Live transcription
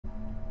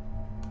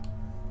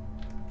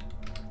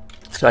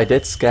So I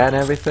did scan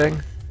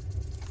everything.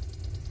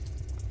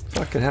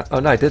 Fucking hell. Oh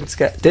no, I didn't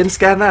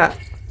scan that.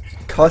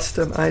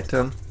 Custom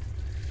item.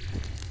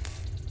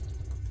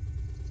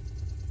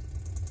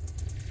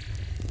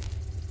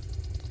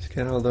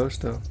 Scan all those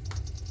though.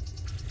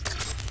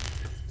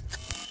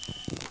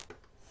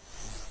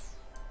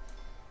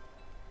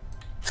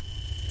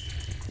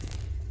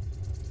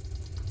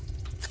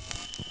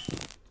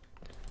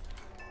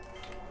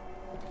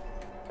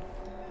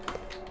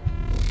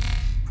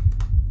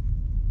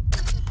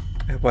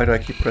 Why do I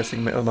keep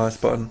pressing middle mouse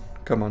button?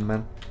 Come on,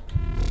 man.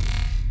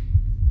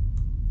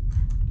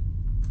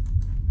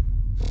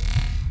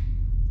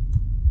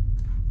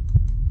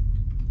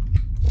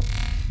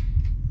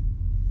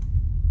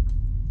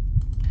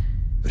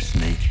 The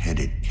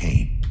snake-headed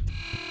cane.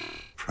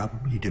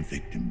 Probably the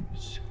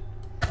victim's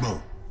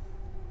bow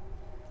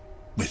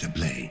with a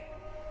blade.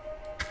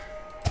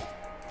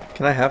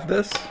 Can I have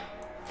this?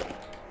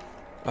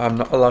 I'm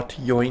not allowed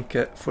to yoink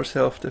it for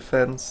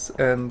self-defense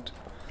and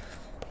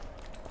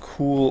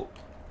cool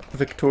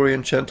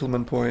Victorian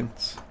gentleman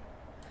points.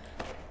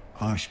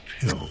 Posh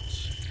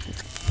pills.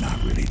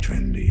 Not really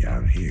trendy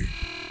out here.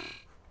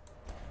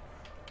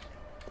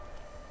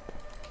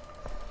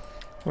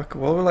 What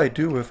will I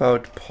do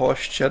without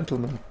posh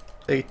gentleman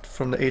 8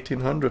 from the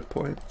 1800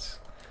 points?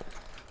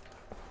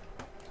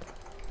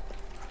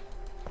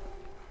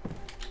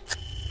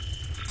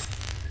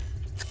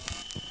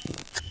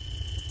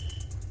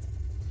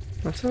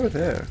 What's over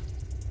there?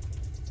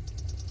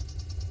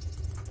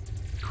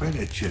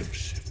 Credit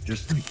chips,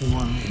 just like the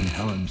one in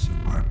Helen's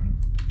apartment.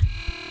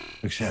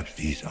 Except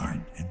these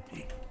aren't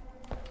empty.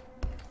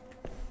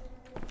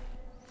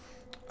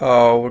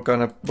 Oh,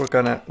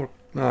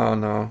 oh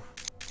no.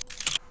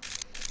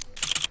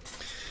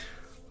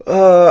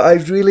 I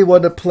really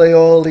want to play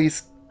all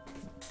these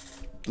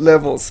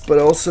levels, but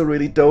I also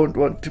really don't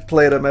want to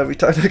play them every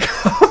time they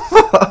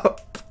come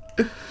up.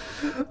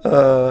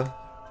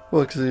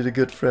 Well, because you're a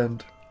good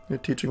friend. Your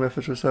teaching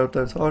methods were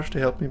sometimes harsh to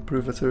help me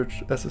improve as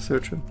a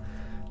surgeon.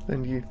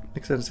 Then you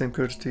extend the same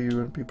courage to you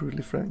and be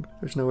brutally frank.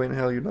 There's no way in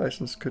hell your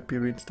license could be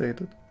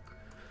reinstated.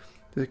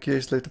 The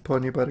accusation laid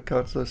upon you by the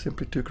council is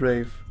simply too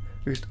grave.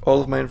 I used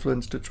all of my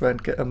influence to try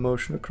and get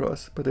emotion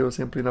across, but they will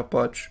simply not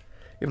budge.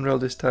 Even all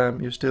this time,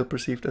 you're still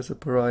perceived as a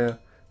pariah.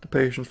 The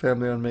patient's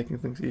family aren't making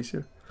things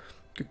easier.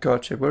 Good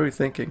God, Chip, what are you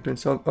thinking? To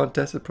install an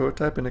untested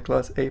prototype in a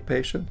Class A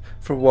patient?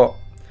 For what?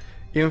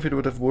 Even if it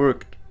would have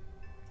worked,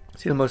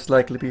 you'll most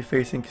likely be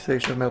facing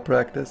accusation of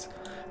malpractice.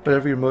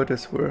 Whatever your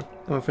motives were,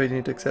 I'm afraid you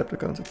need to accept the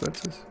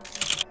consequences.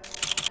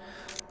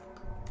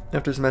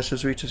 After this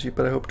message reaches you,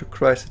 but I hope to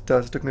Christ it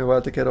does. It took me a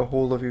while to get a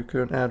hold of your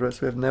current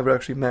address. We have never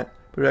actually met,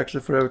 but your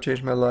actions forever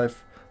changed my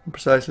life. And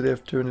precisely they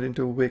have turned it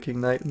into a waking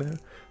nightmare.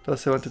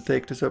 Thus I want to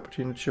take this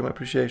opportunity to show my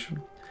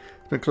appreciation.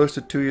 It's been close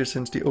to 2 years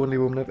since the only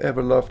woman I've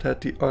ever loved had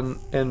the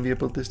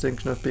unenviable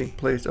distinction of being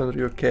placed under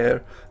your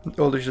care. And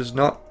although she does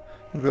not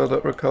and will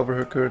not recover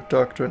her current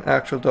doctor, an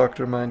actual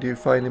doctor, mind you,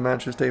 finally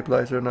managed to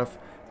stabilize her enough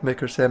to make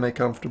her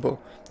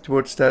semi-comfortable.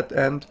 Towards that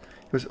end,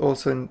 he was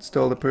also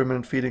installed a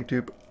permanent feeding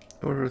tube,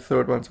 or her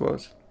third one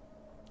was.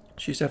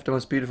 She used to have the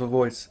most beautiful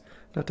voice,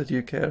 not that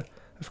you care.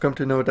 I've come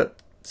to know that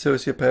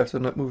sociopaths are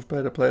not moved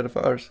by the plight of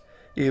ours,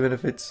 even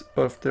if it's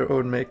of their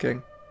own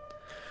making.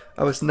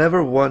 I was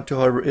never one to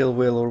harbor ill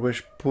will or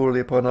wish poorly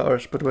upon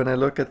ours, but when I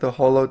look at the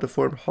hollow,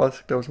 deformed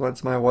husk that was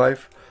once my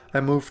wife, I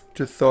moved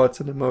to thoughts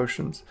and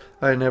emotions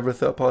I never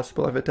thought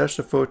possible. I've attached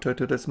a photo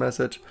to this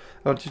message.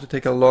 I want you to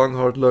take a long,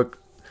 hard look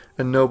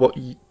and know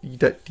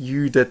that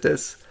you did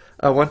this.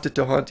 I wanted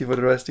to haunt you for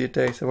the rest of your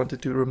days. I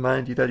wanted to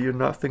remind you that you're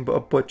nothing but a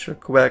butcher,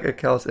 quack, a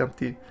callous,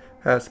 empty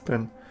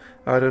has-been.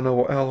 I don't know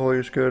what hellhole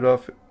you're scared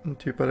off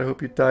into, but I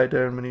hope you die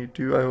there, and when you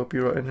do, I hope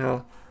you rot in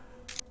hell.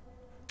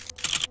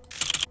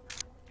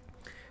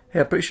 Hey,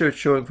 I'm pretty sure it's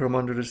showing from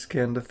under the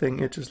skin. The thing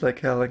itches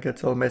like hell and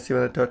gets all messy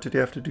when I touch it. You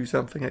have to do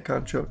something. I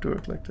can't show up to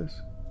work like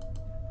this.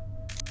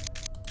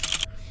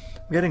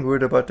 I'm getting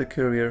worried about the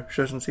courier.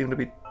 She doesn't seem to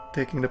be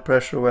taking the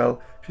pressure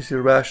well. She's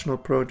irrational,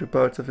 prone to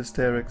bouts of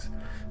hysterics.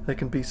 I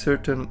can be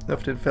certain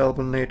of the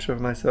infallible nature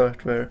of my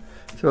software,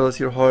 as well as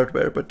your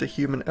hardware, but the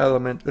human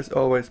element, as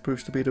always,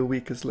 proves to be the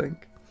weakest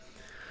link.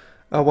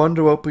 I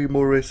wonder what would be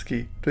more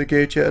risky, to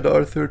engage yet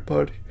another third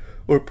party,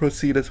 or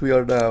proceed as we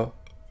are now.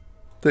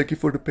 Thank you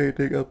for the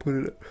painting, I'll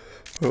put it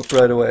up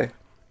right away.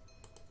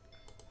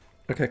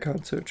 Okay, I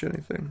can't search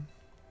anything.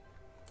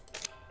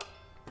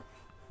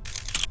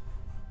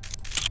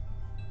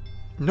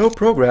 No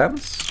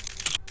programs?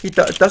 He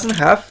doesn't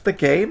have the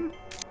game?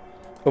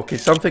 Okay,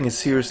 something is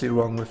seriously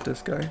wrong with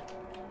this guy.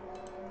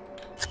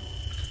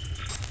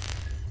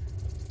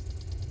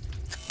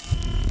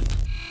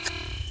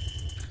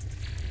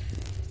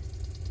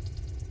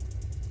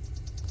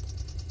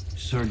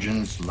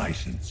 Surgeon's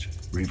license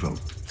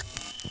revoked.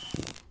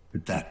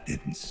 But that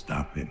didn't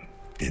stop him,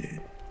 did it?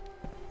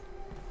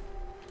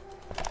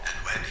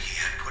 And when he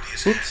had put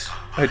his Oops, hands on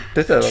I mine,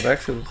 did that on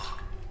accident.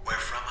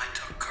 wherefrom I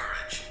took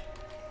courage,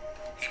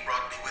 he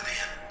brought me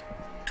within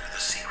to the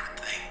secret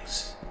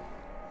things.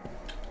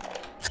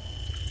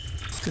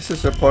 This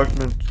is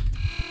apartment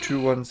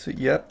 216.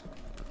 Yep.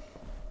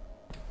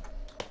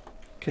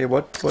 Okay,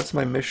 what's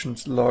my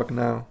missions log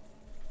now?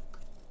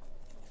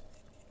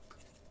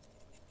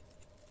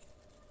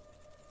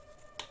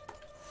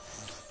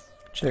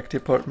 Check the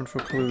apartment for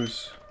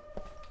clues.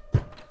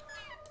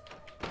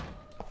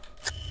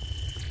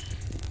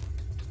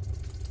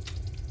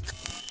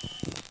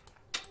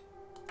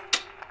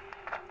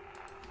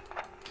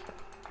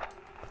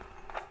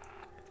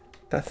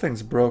 That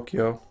thing's broke,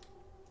 yo.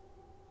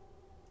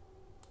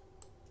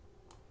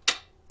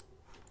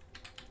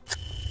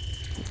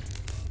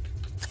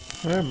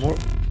 There more.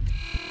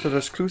 So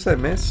there's clues I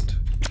missed.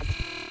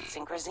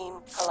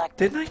 Synchrosine collected.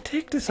 Didn't I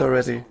take this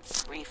already?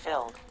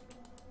 Refilled.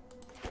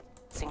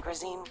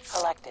 Synchrosine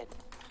collected.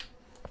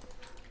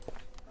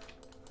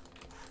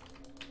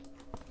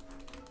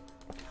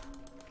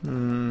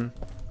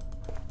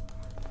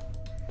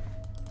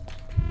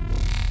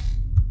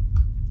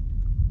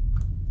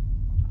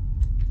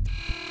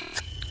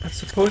 I've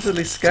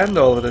supposedly scanned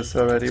all of this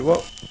already.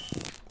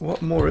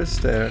 What more is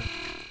there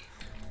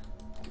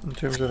in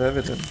terms of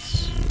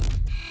evidence?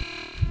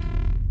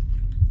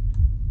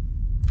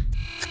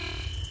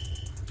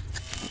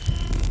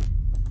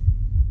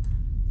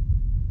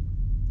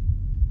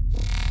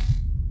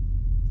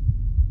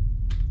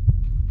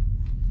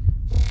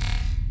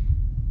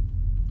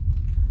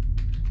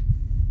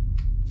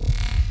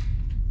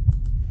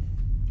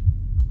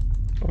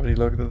 Already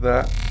looked at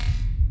that.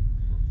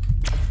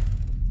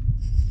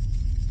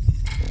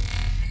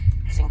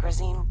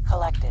 Synchrosine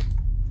collected.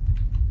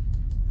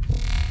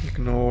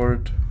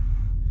 Ignored.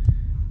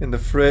 In the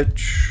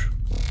fridge.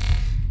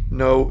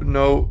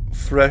 No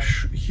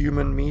fresh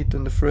human meat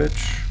in the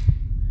fridge.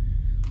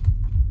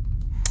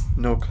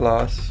 No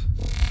class.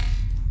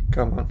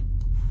 Come on.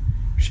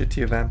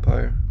 Shitty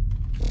vampire.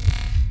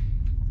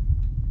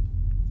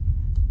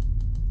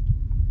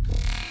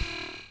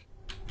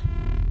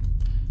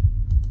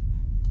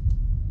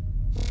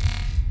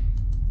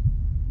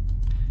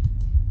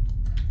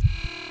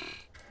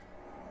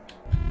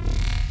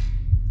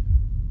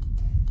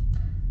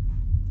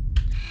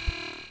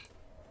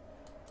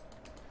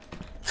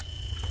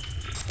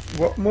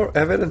 What more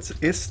evidence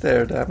is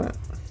there, damn it?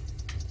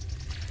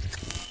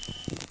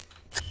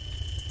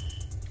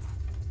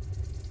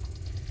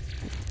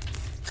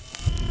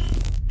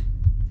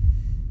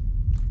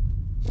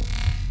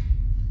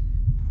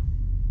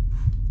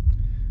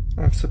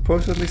 I've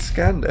supposedly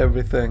scanned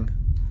everything.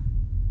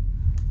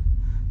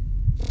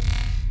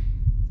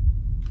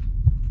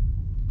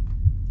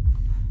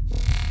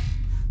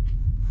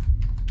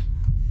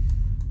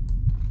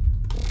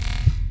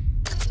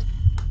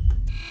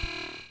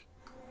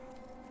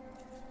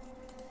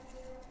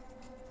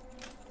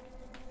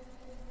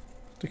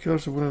 The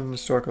killer's wounded in the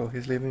circle.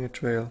 He's leaving a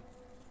trail.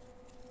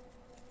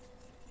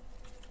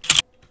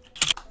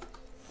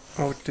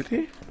 Oh, did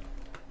he?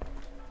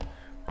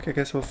 Okay, I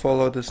guess we'll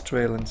follow this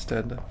trail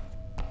instead.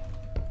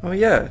 Oh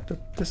yeah,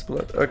 this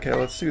blood. Okay,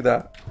 let's do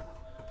that.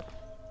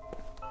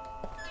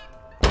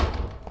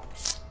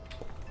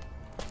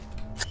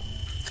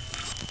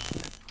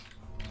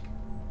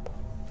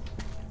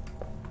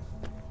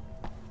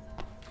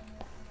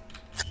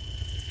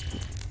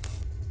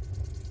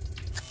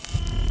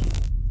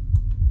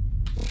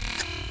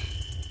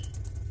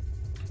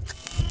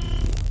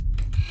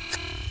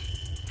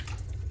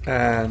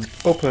 And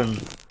open.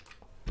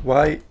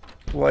 Why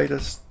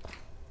does...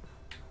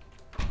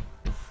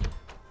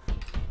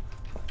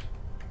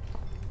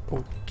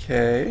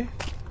 Okay.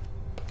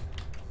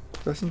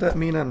 Doesn't that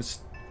mean I'm...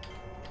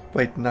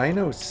 Wait,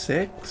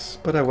 906?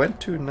 But I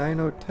went to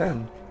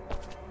 9010.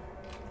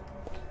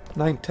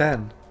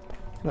 910.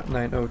 Not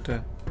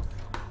 9010.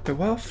 Wait,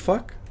 what the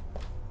fuck?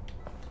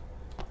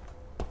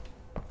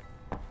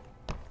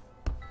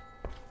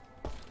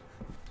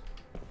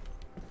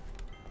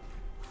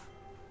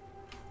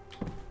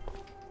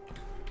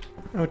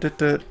 Oh, did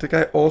the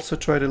guy also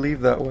try to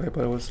leave that way,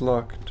 but it was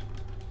locked?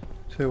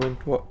 So he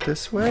went, what,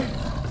 this way?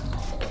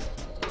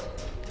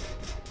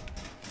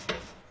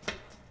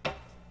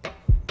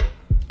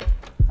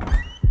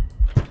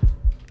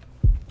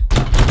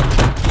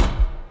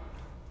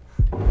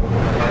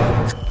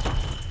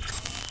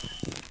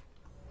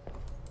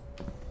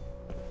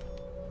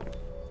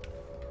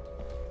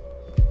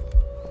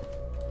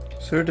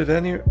 Sir, did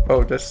any...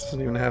 Oh, this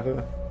doesn't even have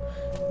a... I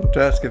want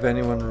to ask if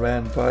anyone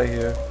ran by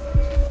here.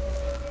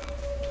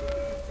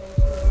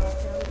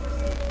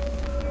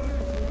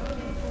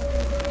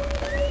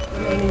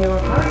 Remain in your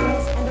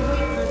apartments and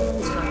await further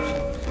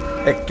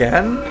instruction.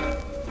 Again?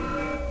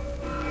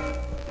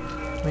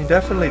 I mean,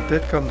 definitely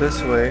did come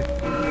this way.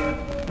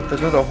 But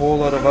there's not a whole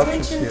lot of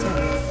options Attention here.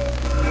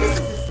 tenants. This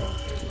is a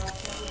sanctuary lockdown.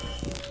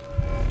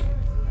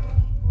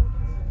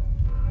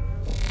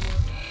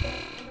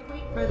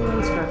 Await further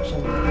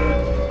instruction.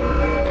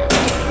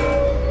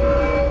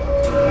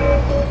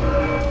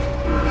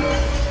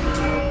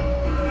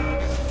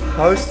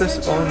 How is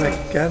this on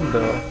again,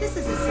 though? This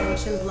is a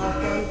sanctioned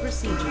lockdown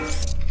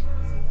procedure.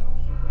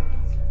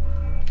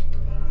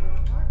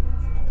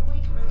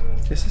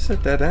 This is a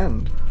dead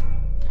end.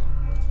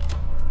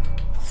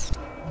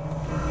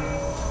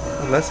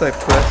 Unless I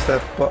press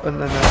that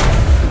button and I...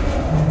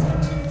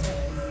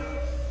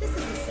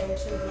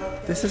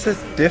 This is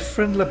a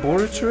different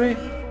laboratory?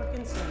 For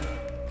concern.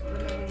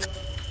 Remaining.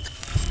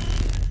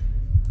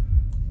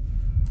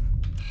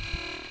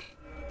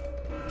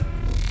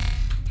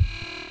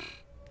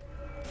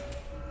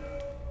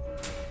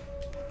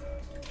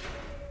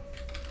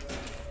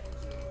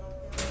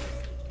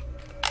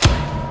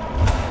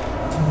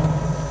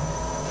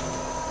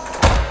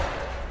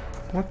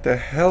 What the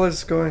hell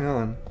is going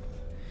on?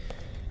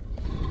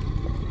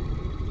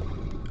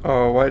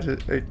 Oh, why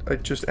did I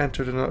just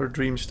entered another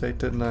dream state,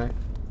 didn't I?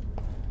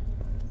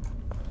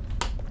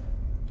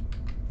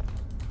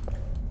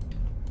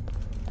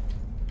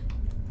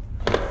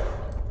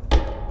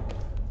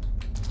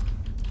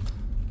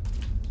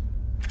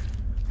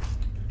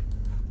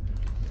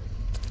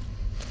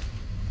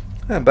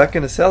 I'm back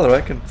in the cellar. I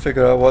can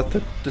figure out what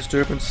the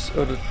disturbance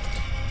or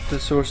the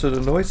source of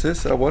the noise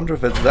is. I wonder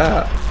if it's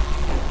that.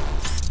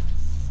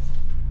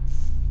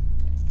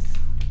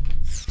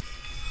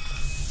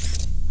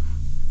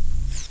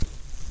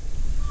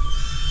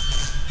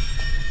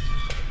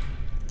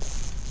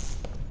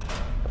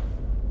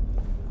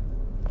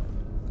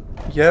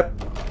 Yep.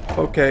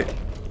 Okay.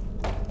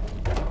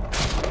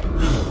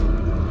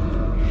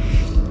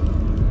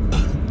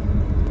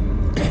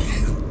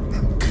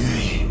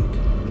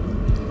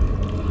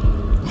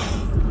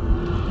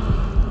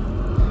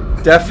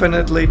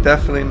 Definitely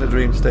in the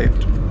dream state.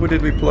 Who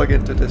did we plug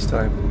into this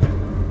time?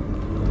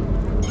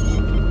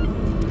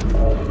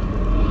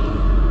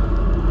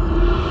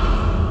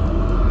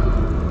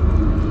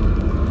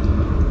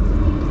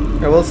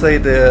 I will say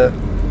the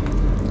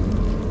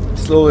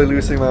slowly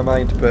losing my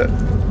mind, but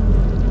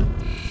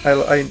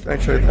I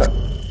enjoyed that.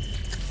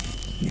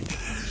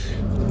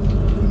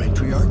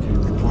 Matriarch,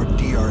 report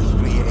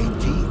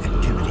DR3AT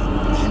activity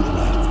within the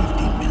last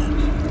 15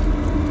 minutes.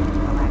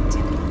 No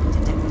activity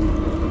detected.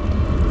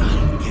 I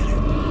don't get it.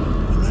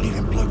 I'm not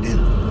even plugged in.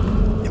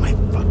 Am I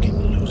fucking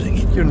losing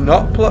it? You're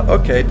not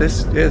okay,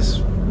 this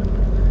is...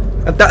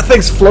 And that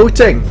thing's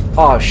floating!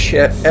 Oh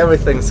shit,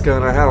 everything's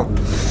going to hell.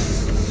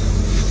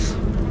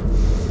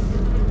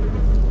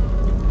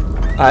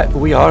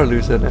 We are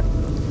losing it.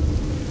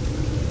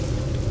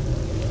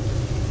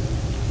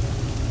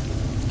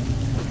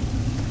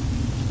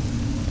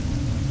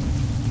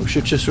 We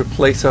should just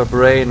replace our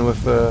brain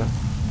with a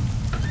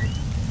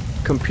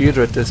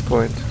computer at this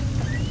point.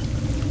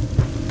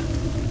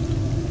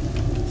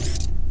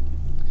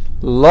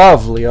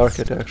 Lovely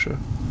architecture.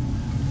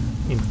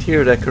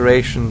 Interior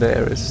decoration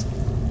there is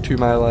to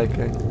my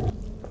liking.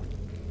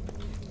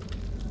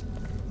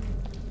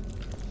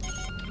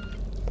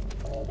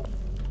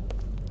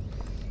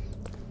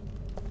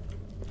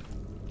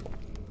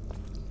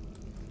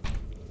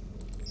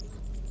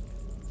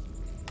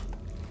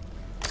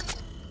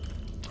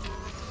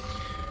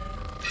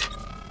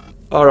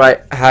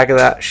 Alright, hack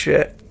that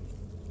shit.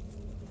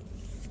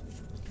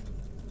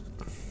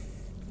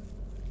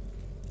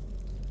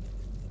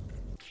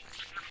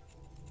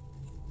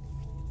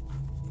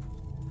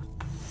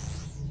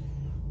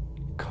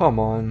 Come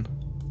on.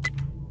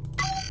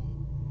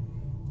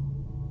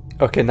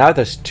 Okay, now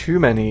there's too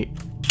many.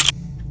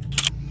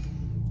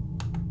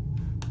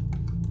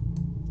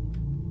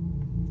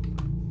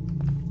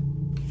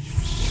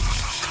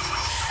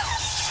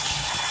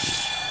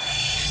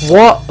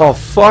 What the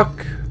fuck?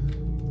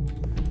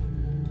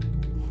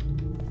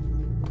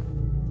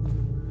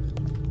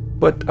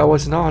 But I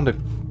was not on the...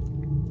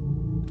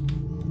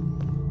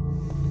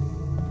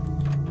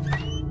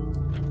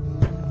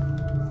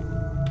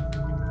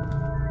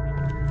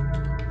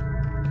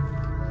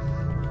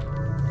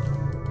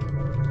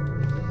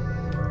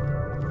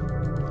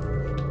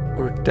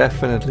 We're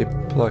definitely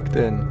plugged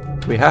in.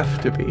 We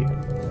have to be.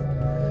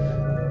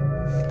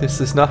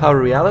 This is not how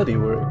reality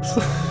works.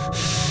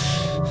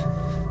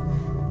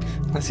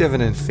 Unless you have an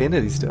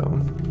infinity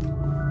stone.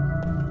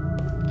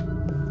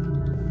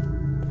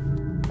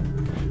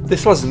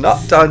 This was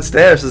not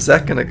downstairs a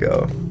second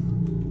ago.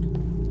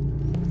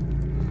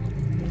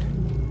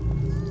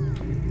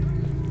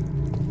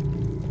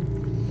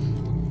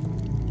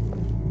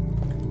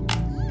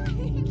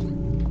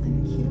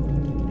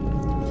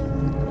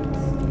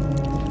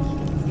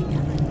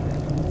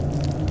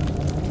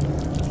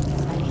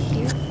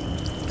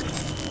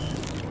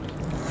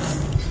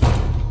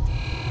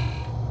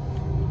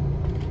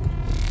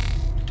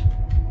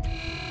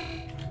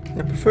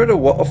 I prefer the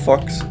what the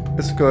fucks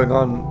is going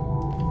on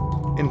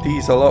in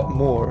these a lot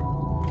more.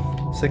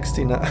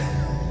 69.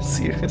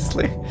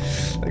 Seriously.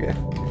 Okay.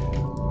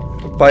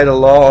 By the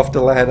law of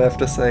the land, I have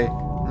to say,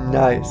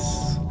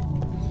 nice.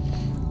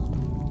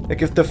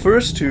 Like if the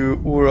first two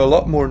were a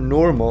lot more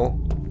normal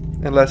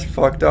and less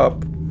fucked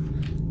up,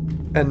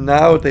 and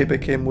now they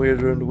became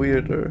weirder and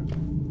weirder,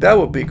 that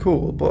would be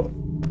cool, but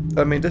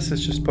I mean, this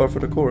is just par for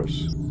the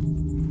course.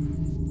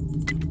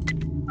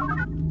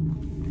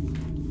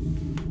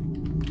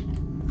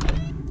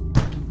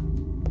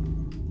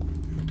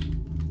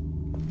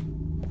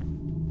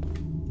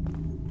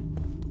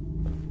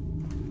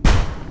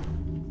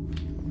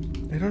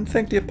 I don't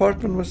think the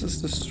apartment was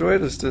as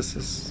destroyed as this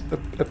is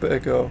a bit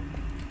ago.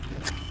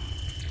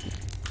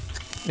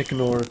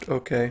 Ignore it,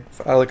 okay.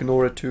 I'll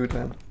ignore it too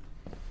then.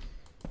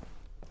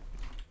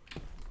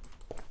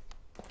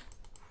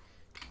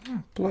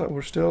 But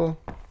we're still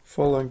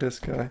following this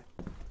guy.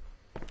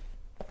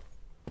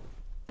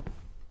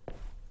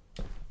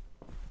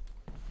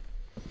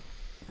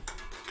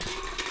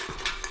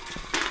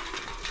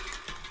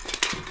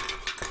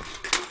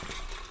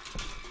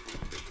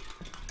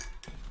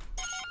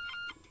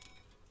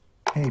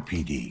 Hey,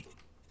 PD.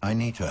 I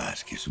need to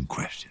ask you some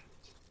questions.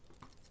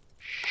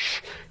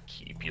 Shh.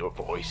 Keep your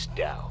voice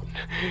down.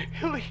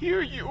 He'll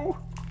hear you.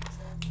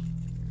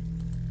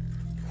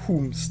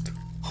 Whomst.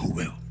 Who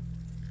will?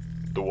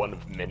 The one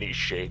of many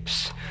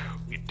shapes.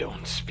 We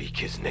don't speak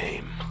his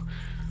name.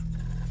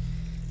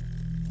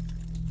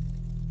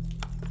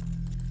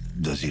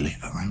 Does he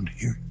live around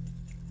here?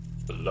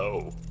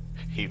 Below.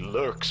 He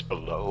lurks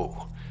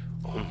below.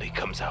 Only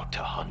comes out to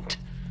hunt.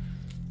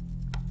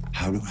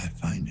 How do I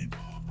find him?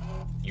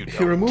 You If you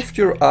don't. removed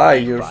your eye,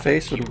 He your finds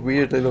face would you.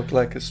 weirdly look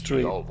like a He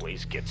street.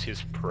 always gets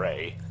his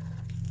prey.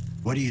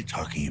 What are you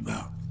talking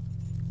about?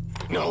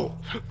 No,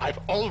 I've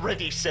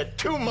already said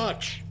too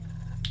much.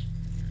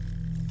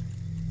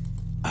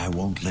 I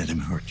won't let him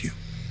hurt you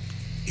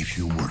if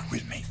you work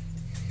with me.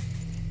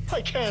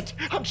 I can't.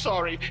 I'm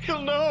sorry.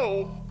 He'll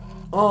know.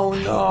 Oh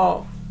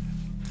no!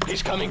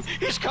 He's coming.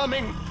 He's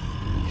coming.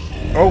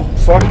 Oh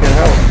fucking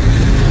hell!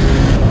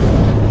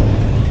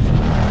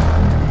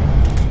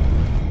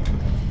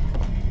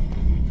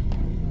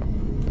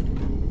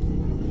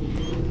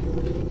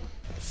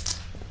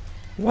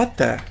 What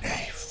the?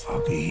 A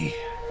foggy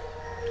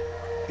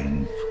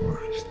in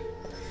forest.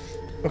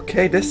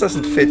 Okay, this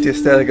doesn't fit the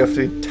aesthetic of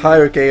the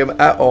entire game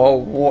at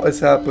all. What is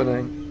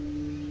happening?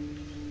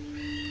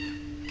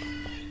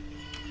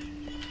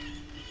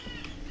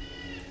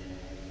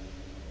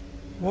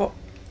 What?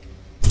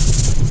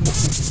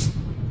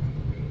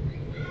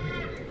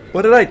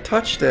 What did I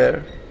touch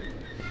there?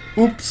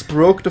 Oops,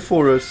 broke the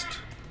forest.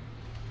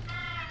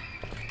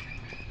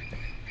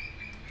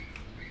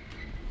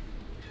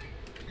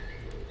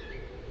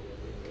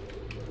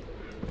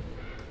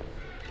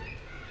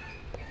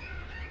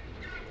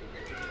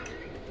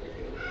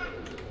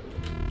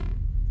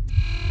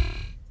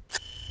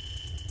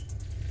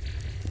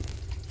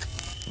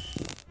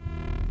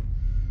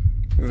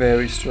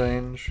 Very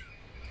strange.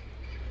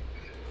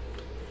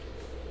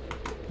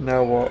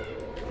 Now what?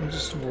 I'm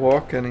just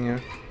walking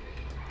here.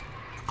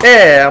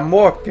 Yeah, I'm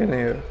walking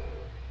here.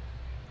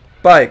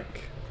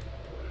 Bike.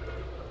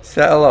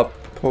 Settle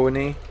up,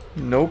 pony.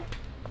 Nope.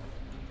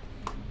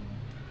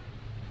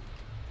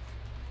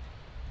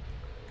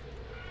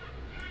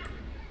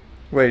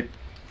 Wait.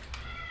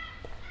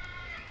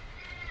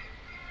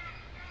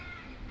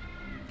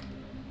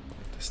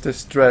 Does this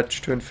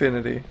stretch to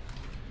infinity?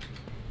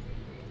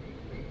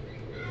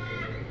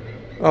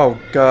 Oh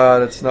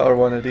god, it's not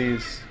one of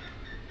these.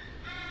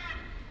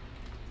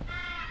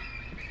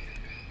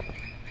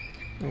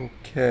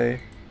 Okay.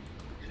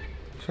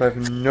 So I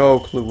have no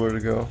clue where to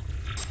go.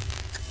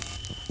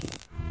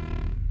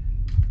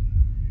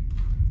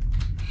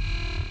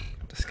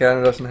 The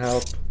scanner doesn't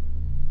help.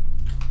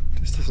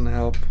 This doesn't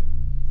help.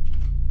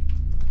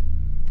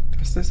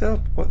 Does this help?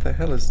 What the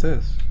hell is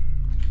this?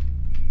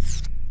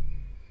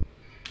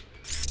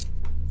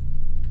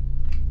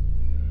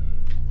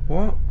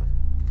 What?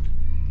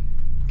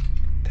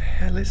 The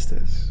hell is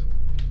this?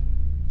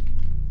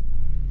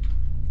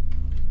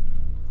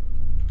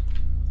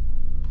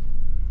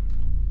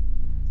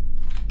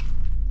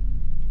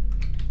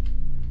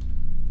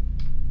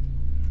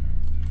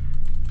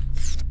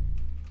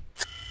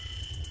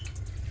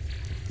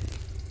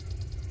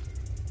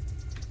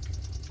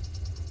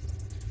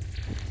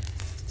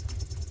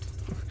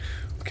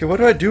 Okay, what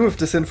do I do with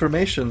this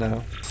information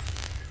now?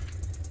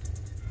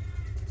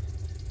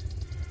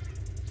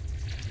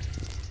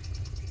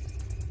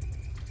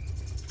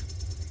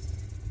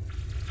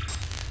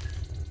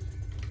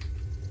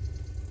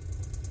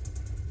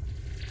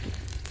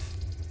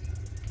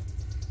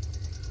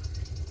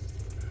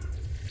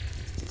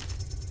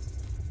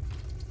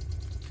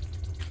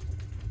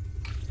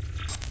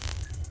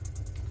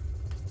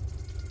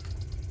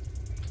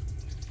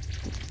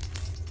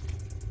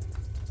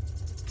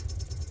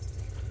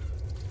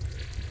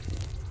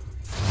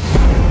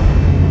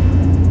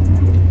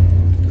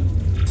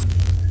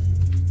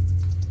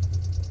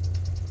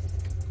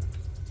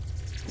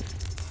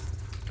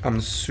 I'm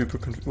super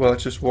confused. Well,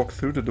 let's just walk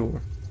through the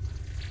door.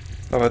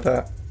 How about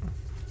that?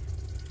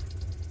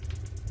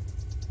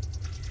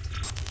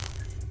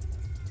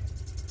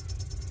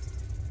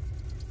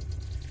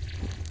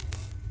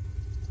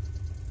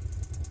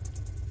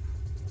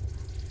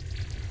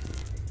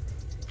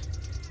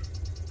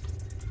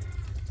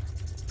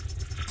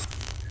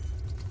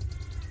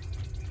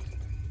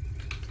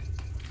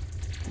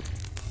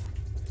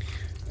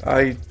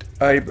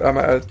 I'm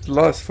at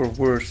loss for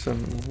words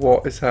and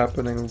what is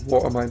happening and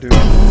what am I doing?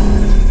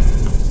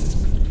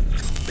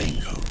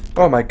 Bingo.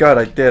 Oh my god,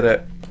 I did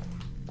it.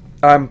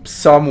 I'm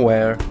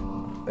somewhere.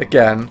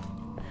 Again.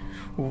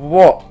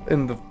 What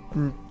in the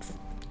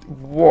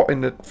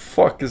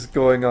fuck is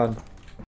going on?